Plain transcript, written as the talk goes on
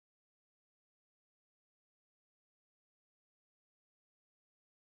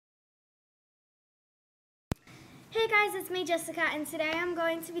Hey guys, it's me Jessica, and today I'm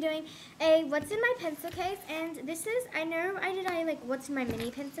going to be doing a what's in my pencil case. And this is, I know I did a what's in my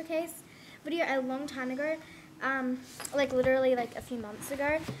mini pencil case video a long time ago, like literally like a few months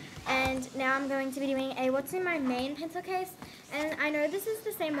ago, and now I'm going to be doing a what's in my main pencil case. And I know this is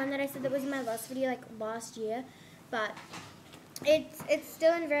the same one that I said that was in my last video like last year, but it's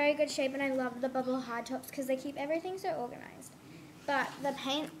still in very good shape, and I love the bubble hard tops because they keep everything so organized. But the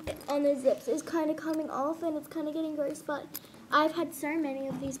paint on the zips is kind of coming off and it's kind of getting gross, but I've had so many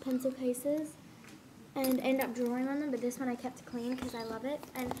of these pencil cases and end up drawing on them, but this one I kept clean because I love it.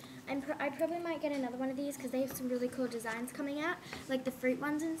 And I probably might get another one of these because they have some really cool designs coming out, like the fruit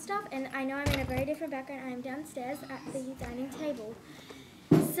ones and stuff. And I know I'm in a very different background. I am downstairs at the dining table.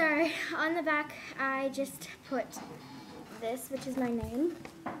 So on the back I just put this, which is my name.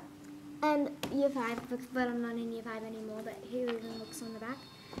 And year 5, but I'm not in year 5 anymore, but here even looks on the back.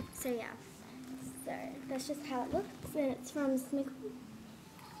 So yeah, so that's just how it looks, and it's from Smiggle.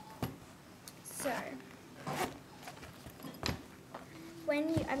 So,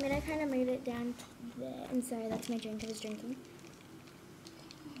 I'm going to kind of move it down to there, and sorry, that's my drink I was drinking.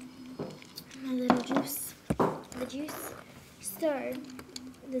 My little juice, the juice. So,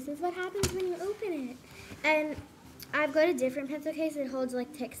 this is what happens when you open it. And I've got a different pencil case that holds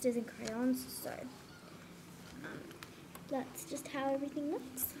like textures and crayons, so that's just how everything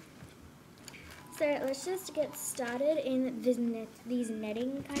looks. So let's just get started in these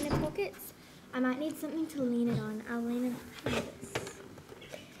netting kind of pockets. I might need something to lean it on. I'll lean it on this.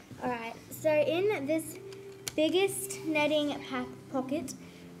 Alright, so in this biggest netting pocket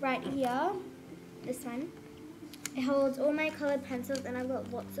right here, this one, it holds all my colored pencils, and I've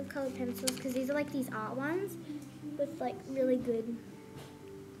got lots of colored pencils because these are like these art ones. With like really good,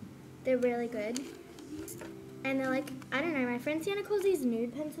 they're really good, and they're like, I don't know, my friend Sienna calls these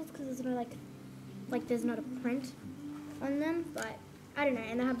nude pencils because there's no like there's not a print on them, but I don't know,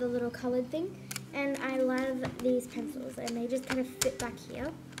 and they have the little colored thing, and I love these pencils, and they just kind of fit back here.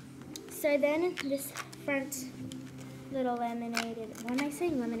 So then this front little laminated, why am I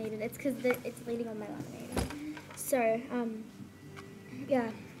saying laminated? It's because it's leaning on my laminated. So yeah.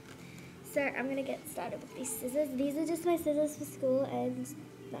 So I'm going to get started with these scissors. These are just my scissors for school, and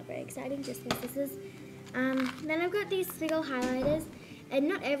not very exciting, just my scissors. Then I've got these Smiggle highlighters, and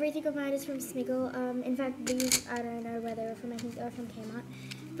not everything of mine is from Smiggle. In fact, these, I don't know where they were from. I think they were from Kmart.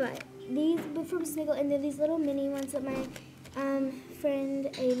 But these were from Smiggle, and they're these little mini ones that my friend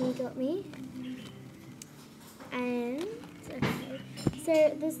Amy got me. And, okay. So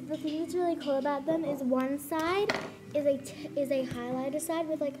the thing that's really cool about them is one side is a highlighter side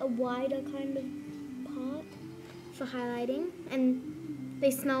with like a wider kind of part for highlighting, and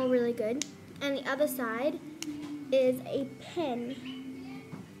they smell really good. And the other side is a pen,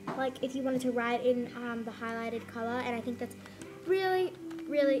 like if you wanted to write in the highlighted color, and I think that's really,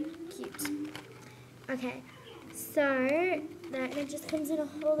 really cute. Okay, so that it just comes in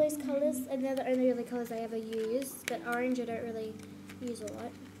all those colors, and they're the only really colors I ever use, but orange I don't really use a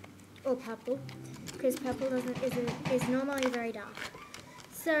lot, or purple, because purple is normally very dark.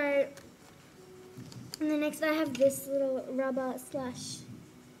 So, and then next I have this little rubber slash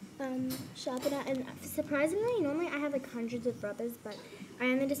sharpener, and surprisingly, normally I have like hundreds of rubbers, but I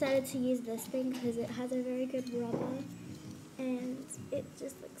only decided to use this thing because it has a very good rubber, and it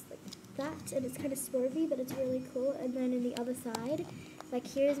just looks like that, and it's kind of swervy, but it's really cool. And then in the other side, like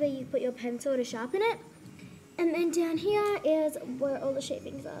here's where you put your pencil to sharpen it. And then down here is where all the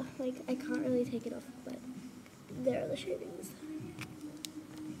shavings are. Like, I can't really take it off, but there are the shavings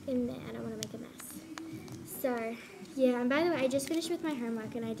in there. I don't want to make a mess. So, yeah, and by the way, I just finished with my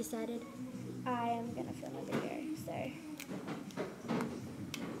homework, and I decided I am going to film a video, so. Oh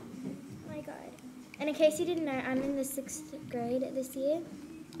my god. And in case you didn't know, I'm in the 6th grade this year.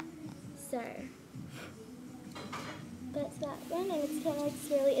 So, that's that one, and it's kind of like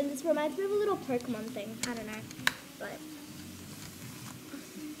swirly, and this reminds me of a little Pokemon thing, I don't know, but,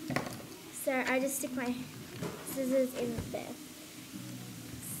 so I just stick my scissors in there,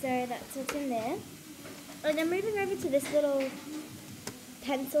 so that's what's in there. And then moving over to this little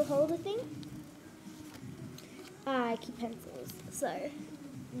pencil holder thing, I keep pencils. So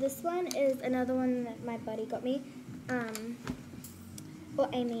this one is another one that my buddy got me, or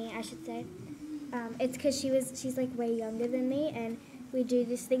Amy I should say. It's because she's like way younger than me, and we do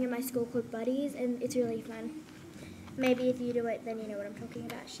this thing in my school called Buddies, and it's really fun. Maybe if you do it, then you know what I'm talking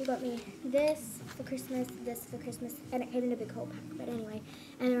about. She got me this for Christmas, and it came in a big whole pack, but anyway,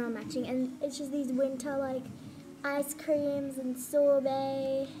 and they're all matching, and it's just these winter like ice creams and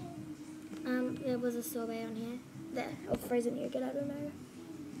sorbet. There was a sorbet on here. There, or frozen yogurt, I don't know.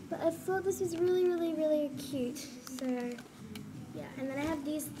 But I thought this was really, really, really cute. So, yeah. And then I have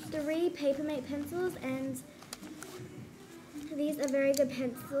these 3 Papermate pencils, and these are very good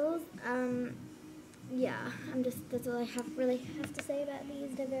pencils. Yeah, that's all I really have to say about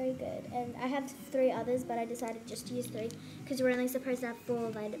these. They're very good. And I have 3 others, but I decided just to use 3 because we're only supposed to have 4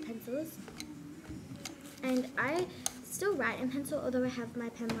 lighted pencils. And I still write in pencil, although I have my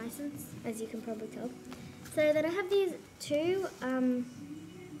pen license, as you can probably tell. So then I have these 2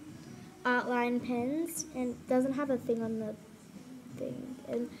 art line pens, and it doesn't have a thing on the thing.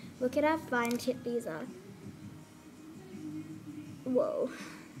 And look at how fine tip these are. Whoa.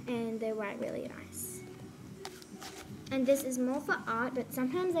 And they write really nice. And this is more for art, but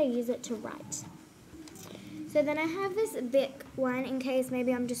sometimes I use it to write. So then I have this Bic one in case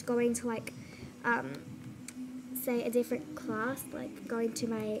maybe I'm just going to like, say a different class, like going to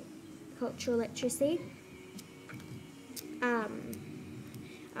my cultural literacy.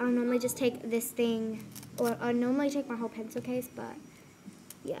 I'll normally just take this thing, or I'll normally take my whole pencil case, but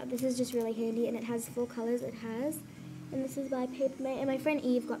yeah, this is just really handy, and it has 4 colors it has. And this is by Papermate, and my friend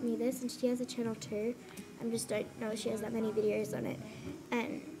Eve got me this, and she has a channel too. I just don't know if she has that many videos on it.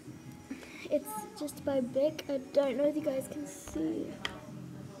 And it's just by Bic. I don't know if you guys can see.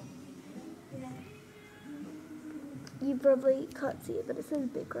 You probably can't see it, but it says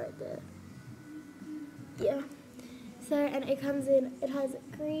Bic right there. Yeah. So, and it comes in, it has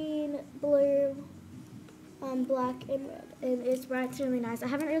green, blue, black, and red. And it writes really nice. I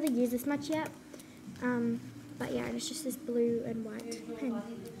haven't really used this much yet. But yeah, and it's just this blue and white pen.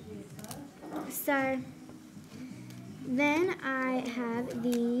 So, then I have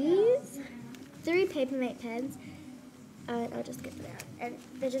these 3 Papermate pens. I'll just get them out. And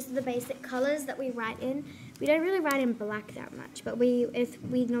they're just the basic colors that we write in. We don't really write in black that much, but we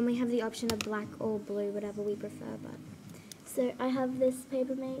normally have the option of black or blue, whatever we prefer. But so I have this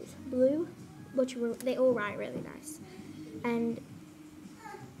Papermate blue, which they all write really nice, and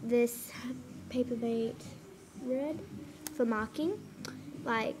this Papermate red for marking,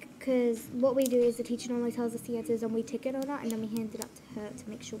 like, because what we do is the teacher normally tells us the answers and we tick it or not, and then we hand it up to her to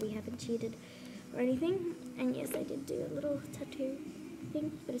make sure we haven't cheated or anything. And yes, I did do a little tattoo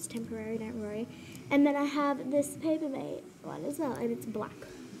thing, but it's temporary, don't worry. And then I have this Papermate one as well, and it's black.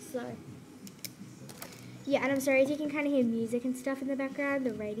 So yeah, and I'm sorry if you can kind of hear music and stuff in the background.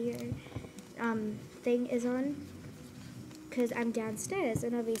 The radio thing is on because I'm downstairs,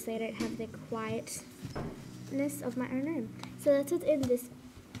 and obviously I don't have the quietness of my own room. So that's what's in this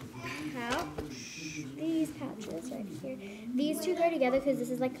pouch. These pouches right here. These 2 go together because this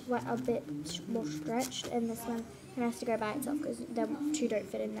is like what, a bit more stretched, and this one has to go by itself because the 2 don't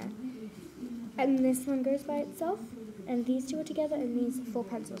fit in there. And this one goes by itself, and these 2 are together, and these 4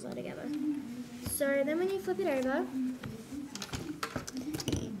 pencils are together. So then when you flip it over,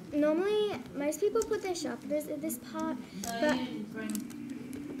 normally most people put their sharpeners in this part,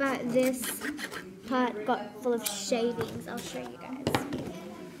 but this part got full of shavings. I'll show you guys.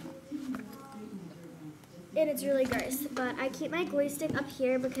 And it's really gross, but I keep my glue stick up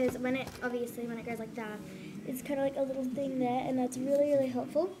here because obviously when it goes like that, it's kind of like a little thing there, and that's really, really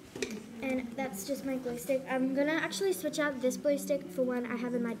helpful. And that's just my glue stick. I'm gonna actually switch out this glue stick for one I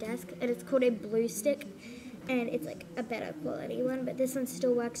have in my desk, and it's called a blue stick, and it's like a better quality one, but this one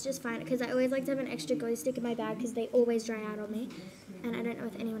still works just fine because I always like to have an extra glue stick in my bag because they always dry out on me, and I don't know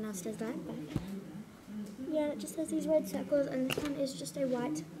if anyone else does that, but yeah, it just has these red circles, and this one is just a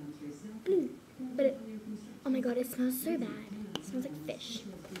white glue, but oh my god, it smells so bad. It smells like fish.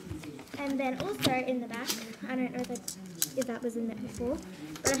 And then also in the back, I don't know if that was in there before,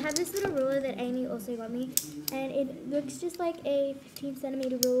 but I have this little ruler that Amy also got me, and it looks just like a 15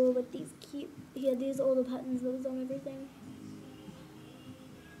 centimeter ruler with these cute, here, these are all the buttons that was on everything.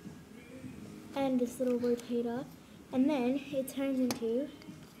 And this little rotator, and then it turns into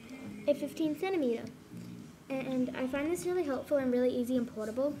a 15 centimeter. And I find this really helpful and really easy and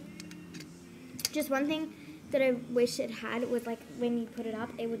portable. Just one thing that I wish it had was like when you put it up,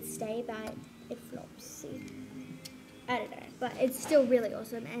 it would stay, but it flops. See, I don't know, but it's still really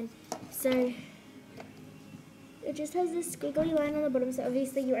awesome. And so it just has this squiggly line on the bottom. So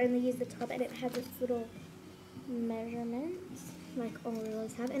obviously you only use the top, and it has its little measurements like all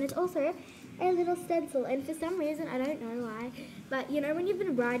rulers have. And it's also a little stencil. And for some reason, I don't know why, but you know when you've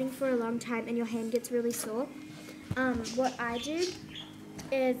been writing for a long time and your hand gets really sore, what I do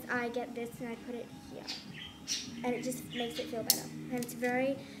is I get this and I put it here, and it just makes it feel better, and it's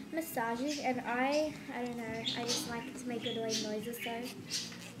very massaging, and I don't know, I just like to make annoying noises, so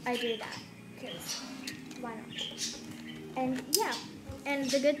I do that, because why not? And yeah, and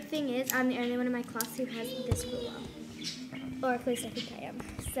the good thing is I'm the only one in my class who has this ruler, or at least I think I am,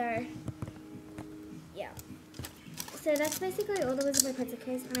 So, yeah. So that's basically all there was in my pencil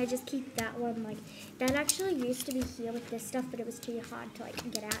case, and I just keep that one. Like, that actually used to be here with this stuff, but it was too hard to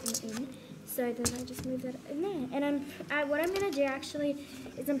like get out and in. So then I just moved that in there. And what I'm gonna do actually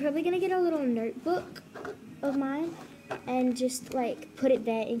is I'm probably gonna get a little notebook of mine and just like put it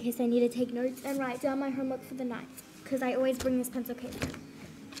there in case I need to take notes and write down my homework for the night, because I always bring this pencil case in.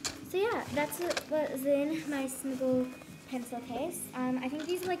 So yeah, that's what was in my smiggle pencil case. I think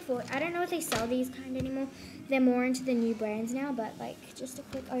these are like I don't know if they sell these kind anymore. They're more into the new brands now, but like just a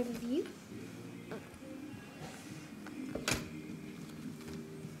quick overview.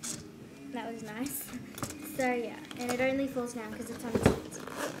 That was nice. So yeah, and it only falls down because it's on its feet.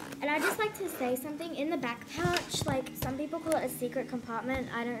 And I just like to say something in the back pouch. Like, some people call it a secret compartment.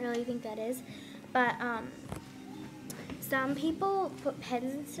 I don't really think that is, but some people put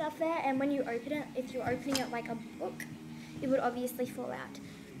pens and stuff there, and when you open it, if you're opening it like a book, it would obviously fall out.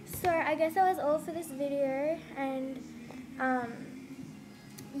 So I guess that was all for this video, and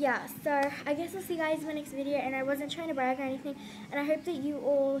yeah, so I guess I'll see you guys in my next video, and I wasn't trying to brag or anything, and I hope that you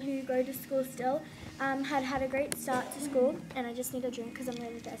all who go to school still had a great start to school, and I just need a drink because I'm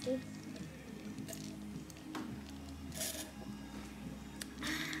really thirsty.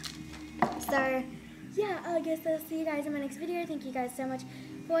 So yeah, I guess I'll see you guys in my next video. Thank you guys so much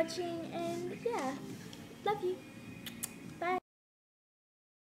for watching, and yeah, love you.